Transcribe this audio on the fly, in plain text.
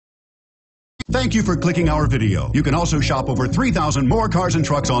Thank you for clicking our video. You can also shop over 3,000 more cars and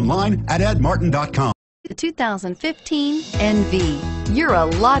trucks online at edmartin.com. The 2015 NV. You're a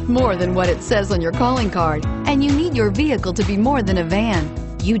lot more than what it says on your calling card, and you need your vehicle to be more than a van.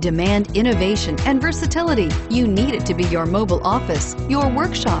 You demand innovation and versatility. You need it to be your mobile office, your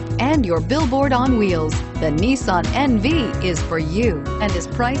workshop, and your billboard on wheels. The Nissan NV is for you and is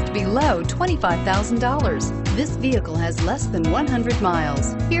priced below $25,000. This vehicle has less than 100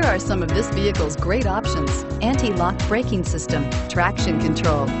 miles. Here are some of this vehicle's great options: anti-lock braking system, traction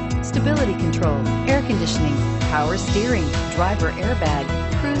control, stability control, air conditioning, power steering, driver airbag,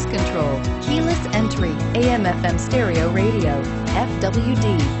 cruise control, keyless entry, AM/FM stereo radio,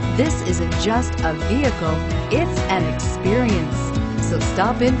 FWD. This isn't just a vehicle, it's an experience. So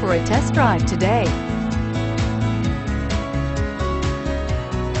stop in for a test drive today.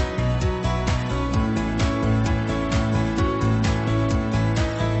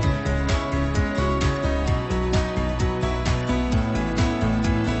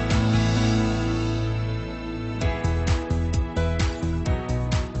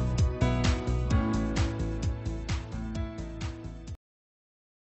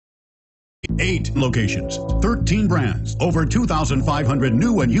 Eight locations, 13 brands, over 2,500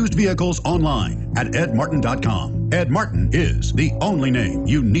 new and used vehicles online at edmartin.com. Ed Martin is the only name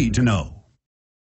you need to know.